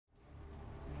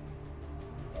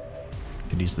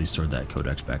could easily store that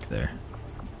codex back there.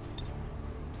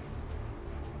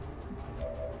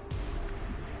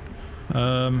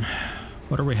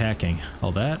 What are we hacking?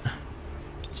 All that?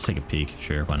 Let's take a peek.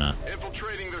 Sure, why not?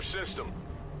 Infiltrating their system.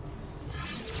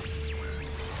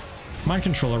 Mind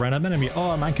control around an enemy.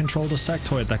 Oh, I mind controlled a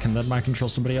sectoid that can then mind control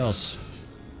somebody else.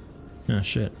 Yeah,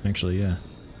 shit. Actually, yeah.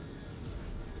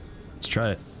 Let's try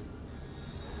it.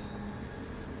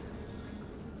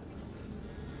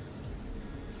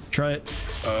 Try it.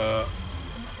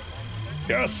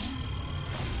 Yes!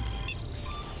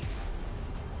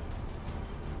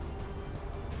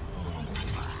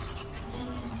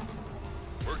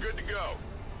 We're good to go.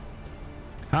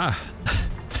 Ah!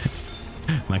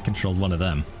 I controlled one of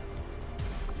them.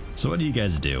 So what do you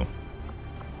guys do?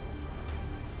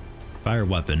 Fire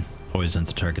weapon. Always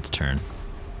ends the target's turn.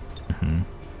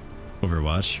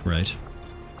 Overwatch, right.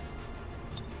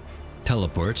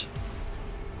 Teleport.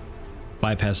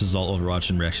 Bypasses all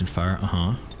Overwatch and reaction fire.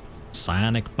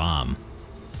 Psionic bomb.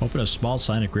 Open a small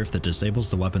psionic rift that disables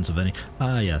the weapons of any...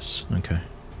 Ah, yes. Okay.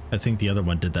 I think the other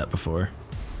one did that before.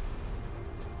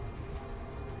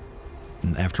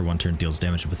 And after one turn deals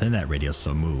damage within that radius,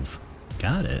 so move.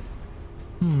 Got it.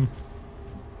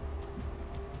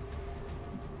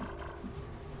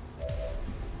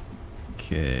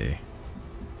 Okay.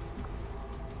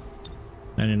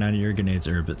 99 of your grenades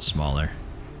are a bit smaller.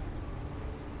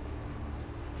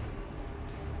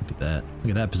 Look at that. Look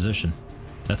at that position.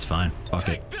 That's fine. Fuck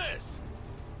it.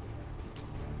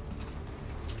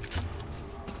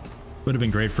 Would have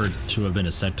been great for it to have been a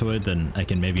sectoid, then I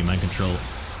can maybe mind control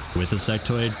with a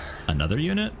sectoid another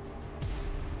unit?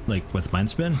 Like with mind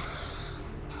spin?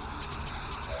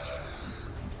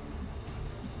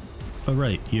 Oh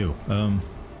right, you.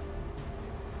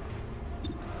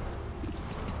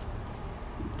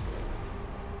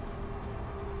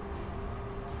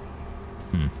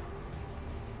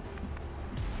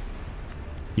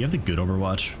 Do you have the good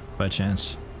Overwatch by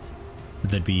chance?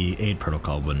 That'd be aid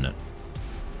protocol, wouldn't it?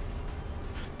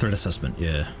 Threat assessment,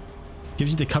 yeah.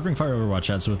 Gives you the covering fire Overwatch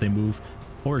ad, so if they move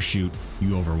or shoot, you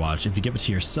Overwatch. If you give it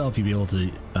to yourself, you'd be able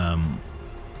to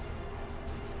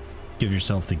give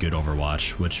yourself the good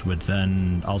Overwatch, which would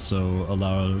then also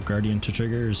allow Guardian to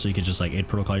trigger, so you could just like aid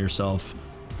protocol yourself.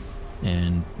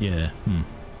 And yeah,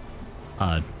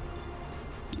 odd.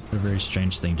 What a very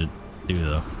strange thing to do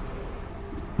though.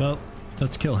 Well,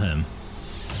 let's kill him.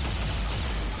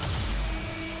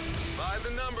 By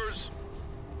the numbers.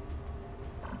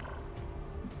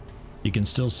 You can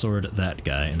still sword that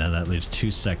guy, and now that leaves 2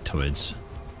 sectoids.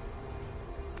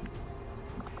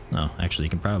 Oh, actually, you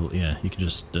can probably, yeah, you can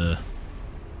just, yeah,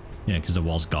 because the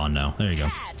wall's gone now. There you go.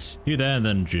 Do that, and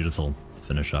then Judith will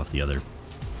finish off the other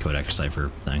codex cipher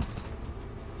thing.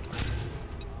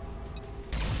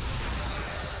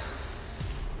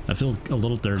 I feel a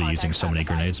little dirty using so many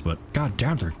grenades, but god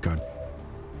damn, they're good.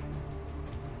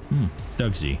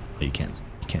 Dugsy. Oh, you can't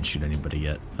shoot anybody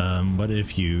yet. What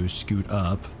if you scoot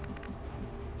up?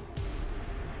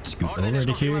 Scoot over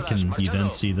to here, can you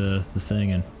then see the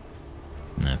thing and...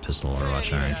 Nah, pistol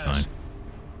Overwatch, alright, fine.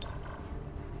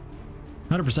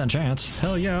 100% chance,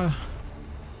 hell yeah.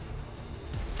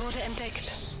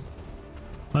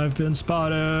 I've been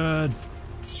spotted!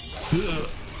 Ugh.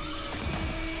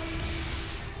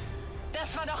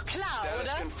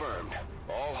 Status confirmed.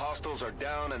 All hostiles are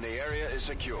down and the area is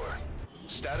secure.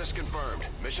 Status confirmed.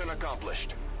 Mission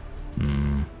accomplished.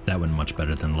 That went much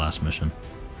better than the last mission.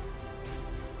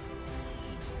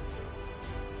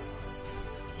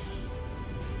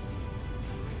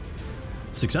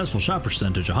 Successful shot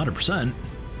percentage, 100%.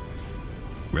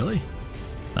 Really?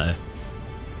 I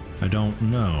don't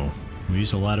know. We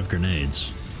used a lot of grenades.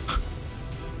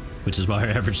 Which is why our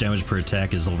average damage per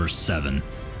attack is over 7.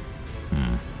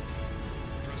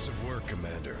 Impressive work,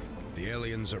 Commander. The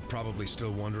aliens are probably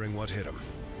still wondering what hit them.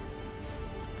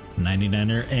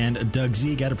 99er and Doug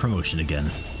Z got a promotion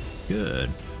again. Good.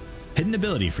 Hidden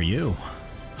ability for you.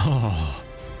 Oh.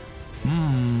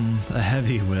 A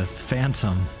heavy with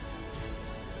Phantom.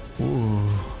 Ooh.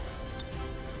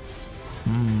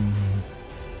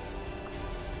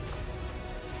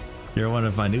 You're one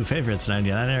of my new favorites,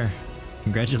 99er.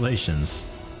 Congratulations.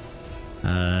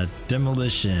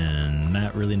 Demolition,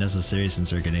 not really necessary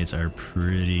since our grenades are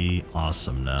pretty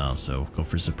awesome now, so go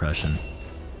for suppression.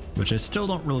 Which I still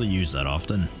don't really use that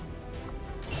often.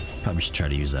 Probably should try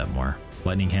to use that more.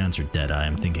 Lightning hands or Deadeye,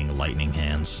 I'm thinking lightning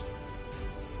hands.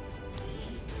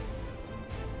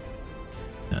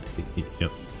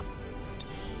 Yep.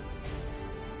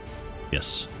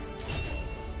 Yes.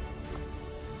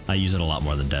 I use it a lot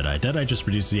more than Deadeye. Deadeye just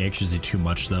reduces the accuracy too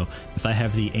much though. If I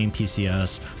have the aim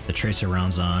PCS, the tracer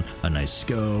rounds on, a nice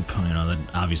scope, you know, then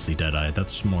obviously Deadeye.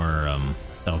 That's more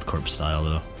Eldcorp style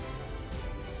though.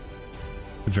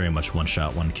 Very much one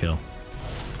shot, one kill.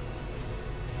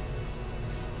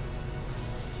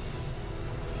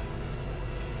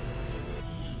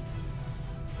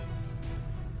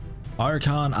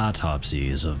 Archon Autopsy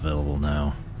is available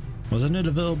now. Wasn't it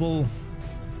available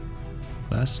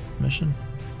last mission?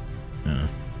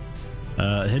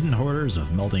 Yeah. Hidden hoarders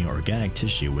of melting organic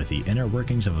tissue with the inner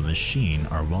workings of a machine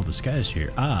are well disguised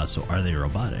here. Ah, so are they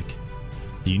robotic?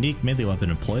 The unique melee weapon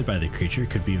employed by the creature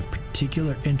could be of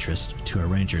particular interest to our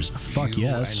rangers. Fuck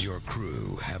yes. You and your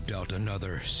crew have dealt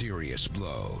another serious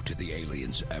blow to the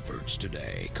aliens' efforts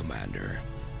today, Commander.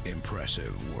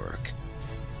 Impressive work.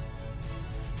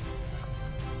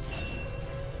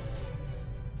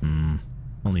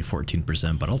 Only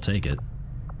 14%, but I'll take it.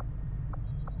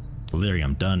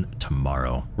 Delirium done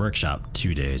tomorrow. Workshop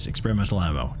 2 days. Experimental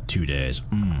ammo 2 days.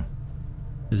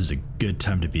 This is a good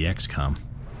time to be XCOM.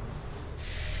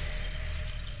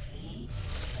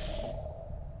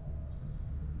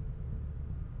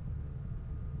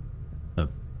 A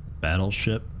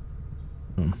battleship?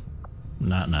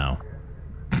 Not now.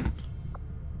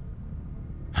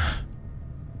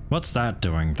 What's that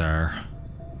doing there?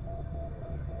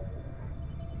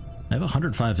 I have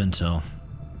 105 intel.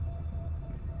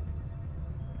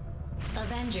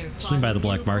 Avenger, Swing by the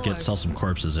black market, sell some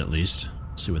corpses at least.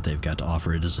 See what they've got to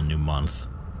offer. It is a new month.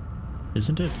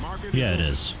 Isn't it? Yeah, it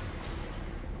is.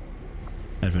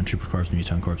 Advent Trooper Corps,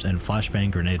 Muton Corps, and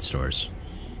flashbang grenade stores.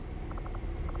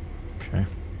 Okay.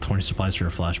 20 supplies for a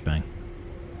flashbang.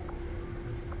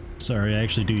 Sorry, I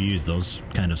actually do use those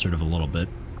kind of sort of a little bit.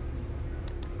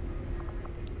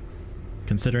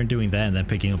 Considering doing that and then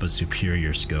picking up a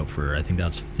superior scope for, I think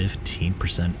that's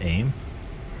 15% aim.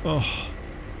 Oh.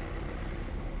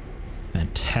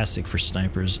 Fantastic for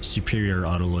snipers. Superior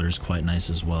autoloader is quite nice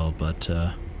as well, but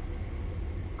I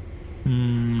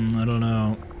don't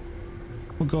know.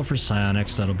 We'll go for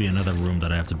psionics. That'll be another room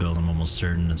that I have to build, I'm almost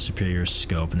certain. And superior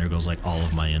scope, and there goes like all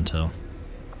of my intel.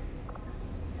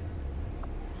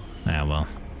 Ah, well.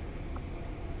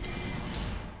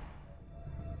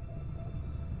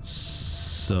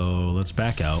 So let's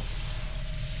back out.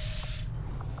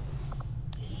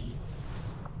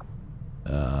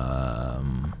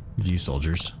 View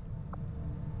soldiers.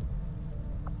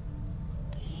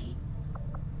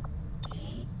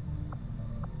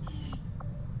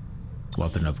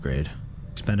 Weapon upgrade.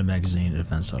 Expanded magazine,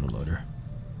 advanced autoloader.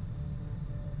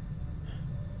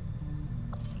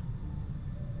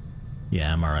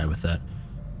 Yeah, I'm alright with that.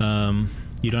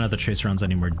 You don't have the tracer rounds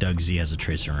anymore. Doug Z has the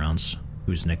tracer rounds,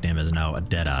 whose nickname is now a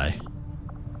Deadeye.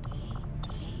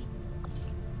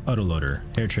 Autoloader.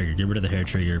 Hair trigger. Get rid of the hair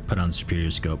trigger. Put on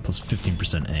superior scope. Plus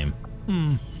 15% aim.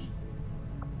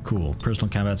 Cool. Personal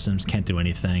combat sims can't do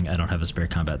anything. I don't have a spare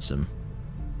combat sim.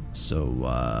 So,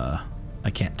 I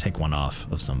can't take one off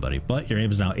of somebody. But your aim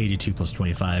is now 82 plus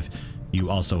 25. You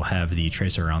also have the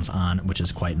tracer rounds on, which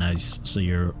is quite nice. So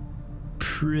you're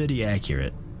pretty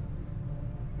accurate.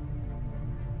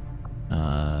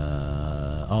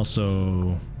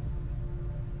 Also,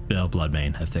 Bell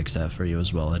Bloodmane, I fixed that for you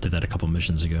as well. I did that a couple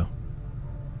missions ago.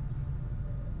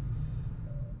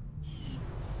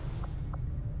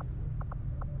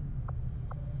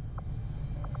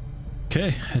 Okay,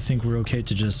 I think we're okay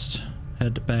to just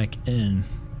head back in.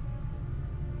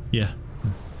 Yeah,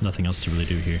 nothing else to really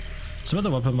do here. Some of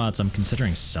the weapon mods I'm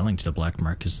considering selling to the black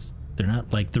market because they're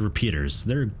not like the repeaters.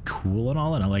 They're cool and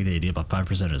all, and I like the idea, but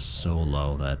 5% is so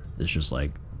low that it's just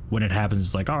like, when it happens,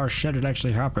 it's like, oh shit, it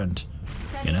actually happened.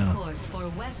 You know? Course for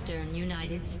Western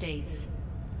United States.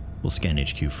 We'll scan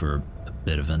HQ for a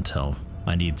bit of intel.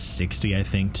 I need 60, I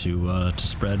think, to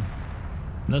spread.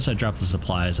 Unless I drop the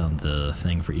supplies on the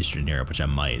thing for Eastern Europe, which I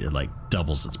might. It like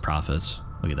doubles its profits.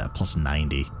 Look at that, plus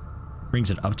 90. Brings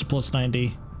it up to plus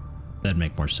 90. That'd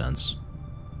make more sense.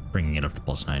 Bringing it up to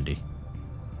plus 90.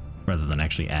 Rather than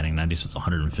actually adding 90, so it's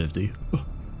 150.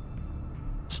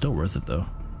 It's still worth it though.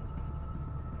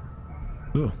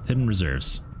 Ooh, hidden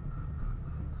reserves.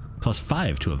 Plus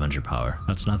 5 to Avenger power.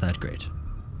 That's not that great.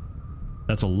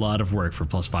 That's a lot of work for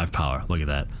plus 5 power. Look at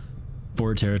that.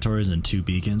 4 territories and 2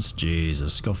 beacons.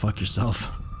 Jesus, go fuck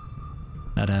yourself.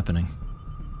 Not happening.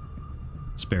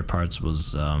 Spare parts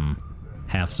was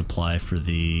half supply for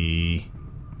the...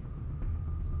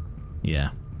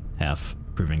 Yeah, half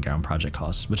Proving Ground project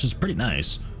costs, which is pretty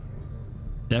nice.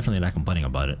 Definitely not complaining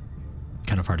about it.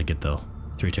 Kind of hard to get though.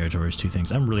 3 territories, 2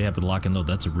 things. I'm really happy to lock and load.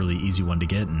 That's a really easy one to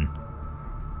get, and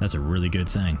that's a really good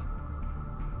thing.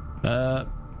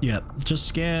 Yeah, just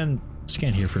scan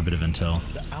Scan here for a bit of intel.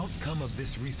 The outcome of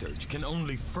this research can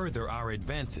only further our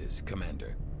advances,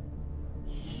 Commander.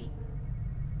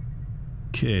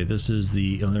 Okay, this is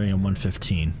the Illyrium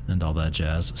 115 and all that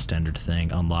jazz. Standard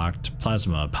thing. Unlocked.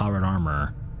 Plasma, powered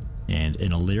armor, and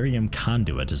an Illyrium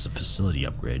conduit is a facility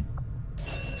upgrade.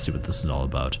 Let's see what this is all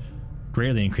about.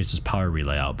 Greatly increases power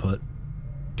relay output.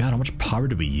 God, how much power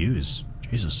do we use?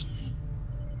 Jesus.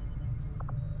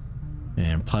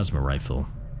 And plasma rifle.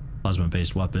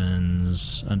 Plasma-based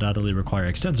weapons undoubtedly require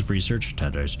extensive research.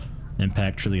 10 days.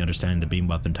 Impact, truly understanding the beam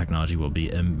weapon technology will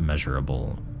be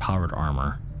immeasurable. Powered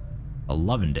armor.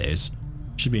 11 days.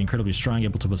 Should be incredibly strong,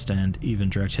 able to withstand even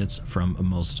direct hits from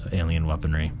most alien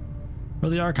weaponry. Or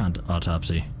the Archon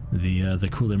autopsy. The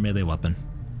cooler melee weapon.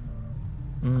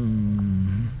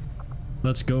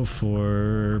 Let's go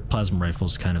for plasma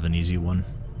rifles, kind of an easy one.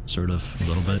 Sort of, a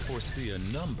little bit. I foresee a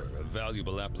number of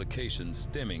valuable applications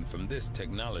stemming from this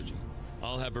technology.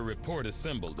 I'll have a report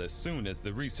assembled as soon as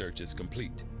the research is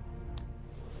complete.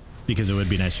 Because it would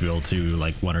be nice to be able to,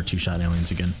 like, 1 or 2 shot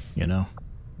aliens again, you know?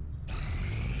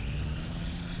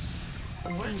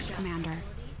 Thanks, Commander.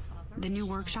 The new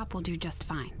workshop will do just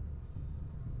fine.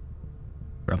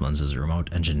 Gremlins is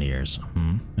remote engineers.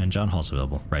 And John Hall's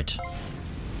available. Right.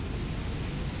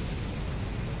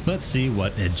 Let's see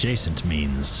what adjacent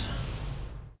means.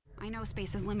 I know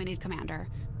space is limited, Commander.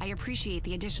 I appreciate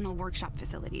the additional workshop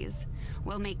facilities.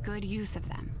 We'll make good use of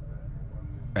them.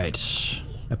 Right.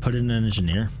 I put in an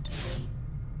engineer.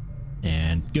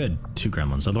 And good. 2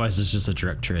 gremlins. Otherwise, it's just a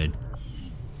direct trade.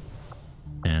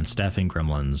 And staffing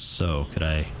gremlins. So, could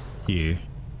I here?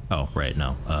 Oh, right.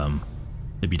 No.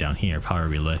 It'd be down here. Power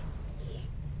relay.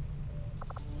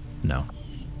 No.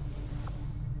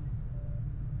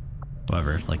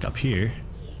 However, like up here.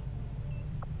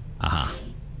 Aha.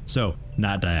 So,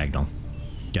 not diagonal.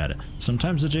 Got it.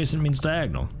 Sometimes adjacent means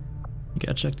diagonal. You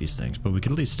gotta check these things, but we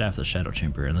could at least staff the shadow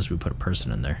chamber unless we put a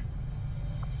person in there.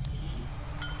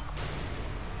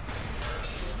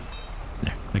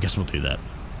 There. I guess we'll do that.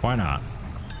 Why not?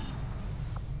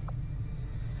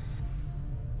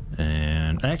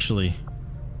 And actually,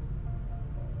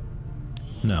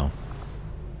 no.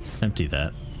 Empty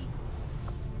that.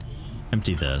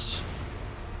 Empty this.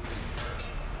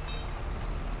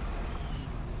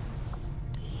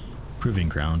 Proving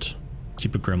ground.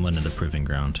 Keep a gremlin in the proving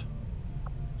ground.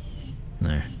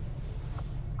 There.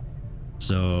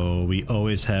 So we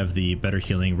always have the better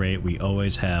healing rate. We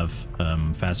always have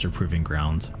faster proving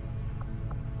ground.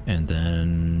 And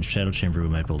then shadow chamber we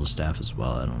might be able to staff as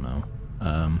well. I don't know.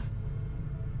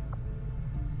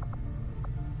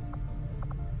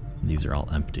 These are all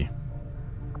empty.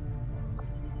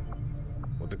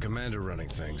 With the commander running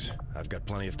things, I've got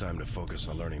plenty of time to focus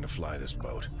on learning to fly this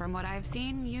boat. From what I've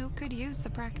seen, you could use the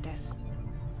practice.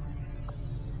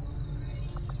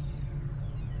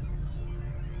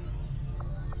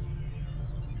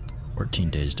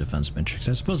 "14 days defense matrix."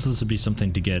 I suppose this would be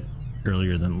something to get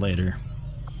earlier than later.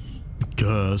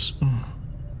 Because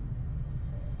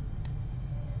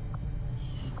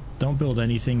don't build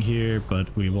anything here,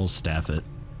 but we will staff it.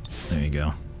 There you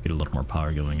go. Get a little more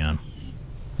power going on.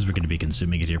 Because we're going to be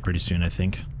consuming it here pretty soon, I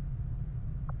think.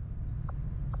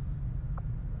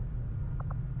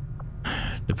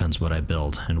 Depends what I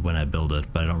build and when I build it,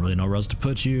 but I don't really know where else to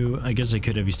put you. I guess I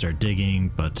could have you start digging,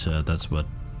 but that's what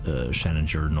Shannon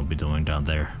Jordan will be doing down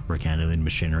there. Working on alien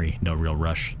machinery. No real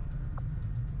rush.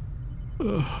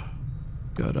 Ugh.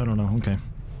 Good, I don't know. Okay.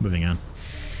 Moving on.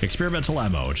 Experimental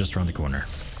ammo just around the corner.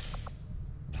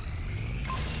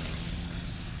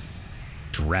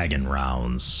 Dragon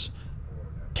rounds.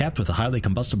 Capped with a highly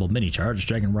combustible mini charge,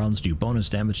 dragon rounds do bonus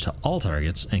damage to all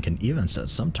targets and can even set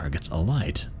some targets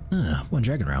alight. 1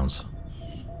 dragon rounds.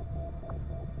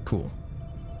 Cool.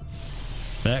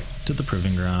 Back to the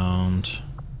proving ground.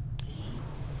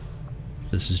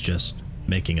 This is just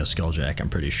making a skulljack, I'm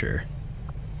pretty sure.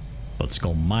 But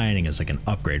skull mining is like an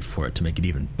upgrade for it to make it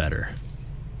even better.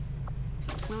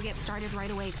 We'll get started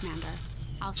right away, Commander.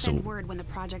 I'll send word when the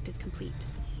project is complete.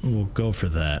 We'll go for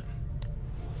that.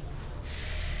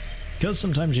 Because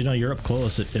sometimes, you know, you're up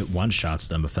close, it one-shots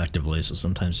them effectively, so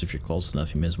sometimes if you're close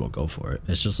enough, you may as well go for it.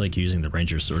 It's just like using the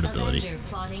Ranger sword ability.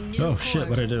 Oh shit,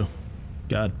 what'd I do?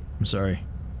 God, I'm sorry.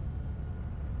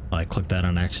 Oh, I clicked that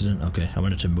on accident? Okay, I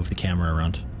wanted to move the camera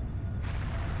around.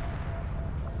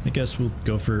 I guess we'll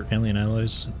go for alien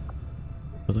allies.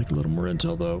 I'd like a little more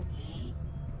intel, though.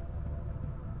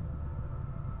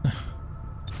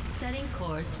 Setting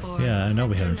course for Yeah, I know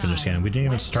we haven't finished scanning. We didn't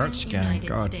even start Western scanning. United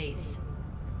God. States.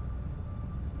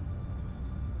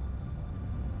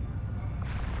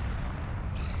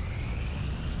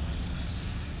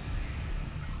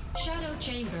 Shadow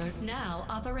chamber now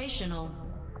operational.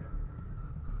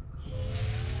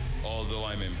 Although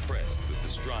I'm impressed with the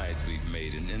strides we've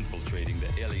made in infiltrating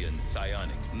the alien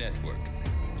psionic network,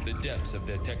 the depths of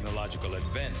their technological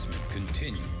advancement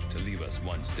continue to leave us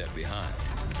one step behind.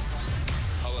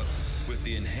 However, with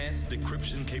the enhanced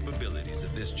decryption capabilities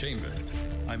of this chamber,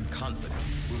 I'm confident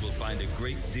we will find a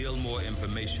great deal more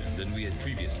information than we had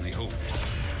previously hoped.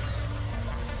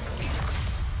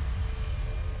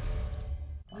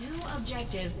 New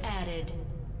objective added.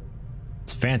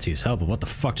 It's fancy as hell, but what the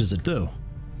fuck does it do?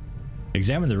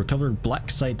 Examine the recovered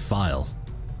black site file.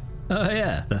 Oh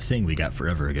yeah, that thing we got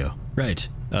forever ago. Right.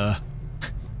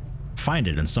 Find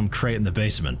it in some crate in the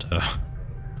basement.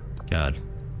 God.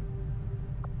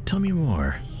 Tell me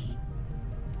more.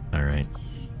 Alright.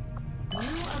 New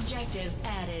objective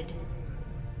added.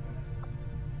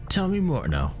 Tell me more.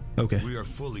 No. Okay. We are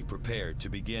fully prepared to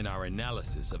begin our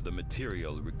analysis of the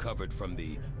material recovered from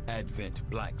the Advent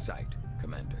Black Site,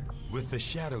 Commander. With the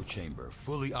Shadow Chamber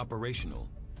fully operational,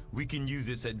 we can use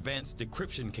its advanced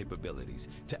decryption capabilities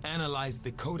to analyze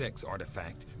the Codex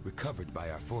artifact recovered by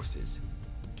our forces.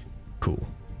 Cool.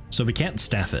 So we can't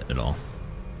staff it at all.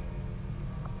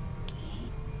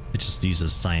 It just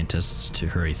uses scientists to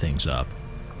hurry things up.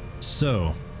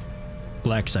 So,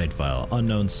 black site file,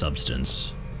 unknown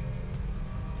substance.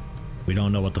 We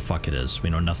don't know what the fuck it is. We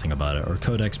know nothing about it. Or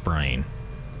Codex brain.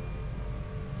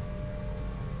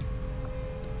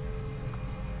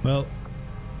 Well,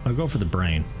 I'll go for the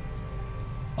brain.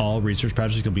 All research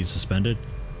projects will be suspended?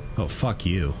 Oh, fuck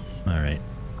you. Alright.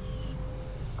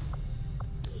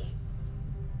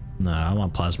 Nah, I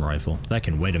want plasma rifle. That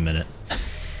can wait a minute.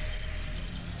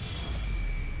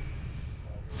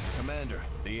 Commander,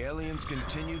 the aliens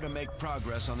continue to make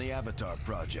progress on the Avatar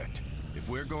project. If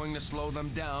we're going to slow them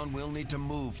down, we'll need to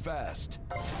move fast.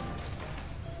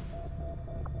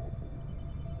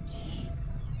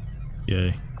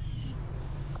 Yay.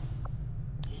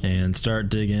 And start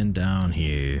digging down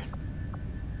here.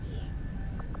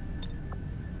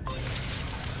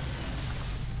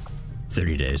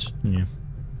 $30 days. Yeah.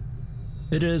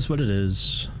 It is what it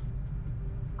is.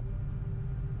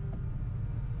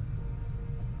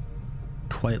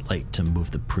 Quite like to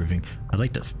move the proving. I'd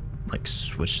like to like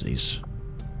switch these.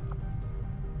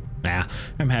 Nah,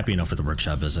 I'm happy enough with the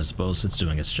workshop as I suppose it's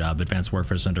doing its job. Advanced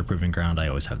Warfare Center, Proving Ground, I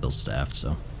always have those staffed,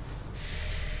 so.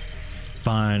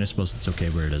 Fine, I suppose it's okay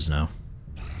where it is now.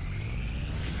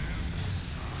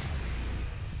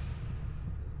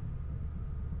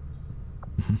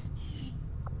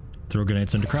 Throw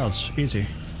grenades into crowds. Easy.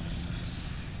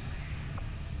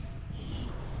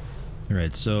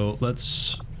 Alright, so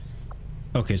let's...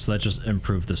 Okay, so that just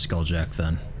improved the Skulljack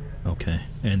then. Okay.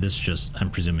 And this just, I'm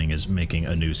presuming, is making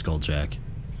a new Skulljack.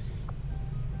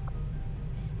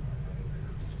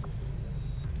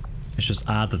 It's just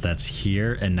odd that that's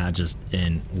here and not just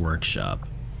in workshop.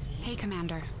 Hey,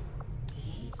 Commander.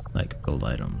 Like, build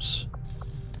items.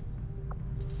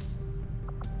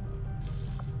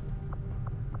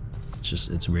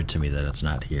 It's weird to me that it's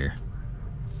not here.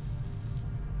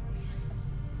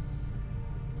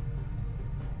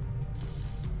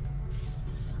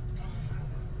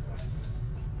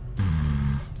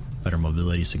 Better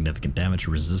mobility, significant damage,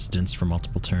 resistance for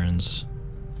multiple turns.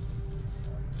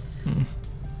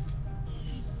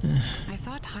 I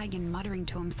saw Tygan muttering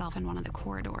to himself in one of the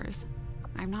corridors.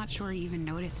 I'm not sure he even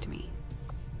noticed me.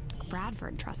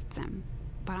 Bradford trusts him,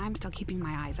 but I'm still keeping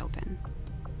my eyes open.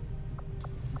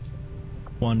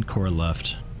 One core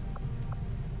left.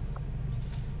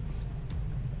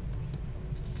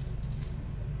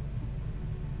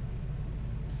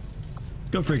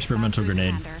 Go for experimental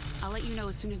grenade. Commander. I'll let you know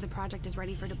as soon as the project is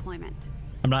ready for deployment.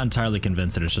 I'm not entirely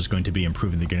convinced that it's just going to be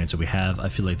improving the grenades that we have. I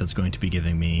feel like that's going to be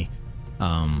giving me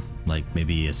like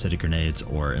maybe acidic grenades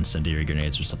or incendiary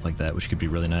grenades or stuff like that, which could be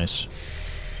really nice.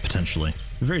 Potentially.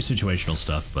 Very situational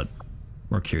stuff, but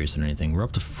more curious than anything. We're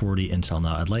up to 40 intel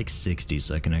now. I'd like 60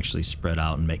 so I can actually spread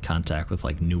out and make contact with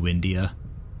like New India.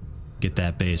 Get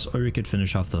that base, or we could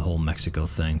finish off the whole Mexico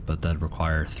thing, but that'd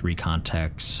require 3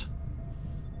 contacts.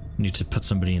 Need to put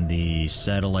somebody in the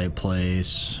satellite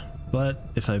place,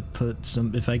 but if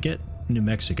I get New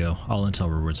Mexico, all intel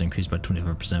rewards increase by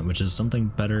 25%, which is something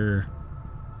better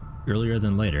earlier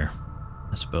than later,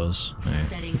 I suppose. Alright,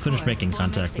 we'll finish making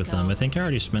contact with them. I think I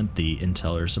already spent the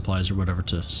intel or supplies or whatever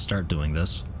to start doing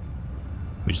this.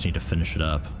 We just need to finish it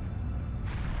up.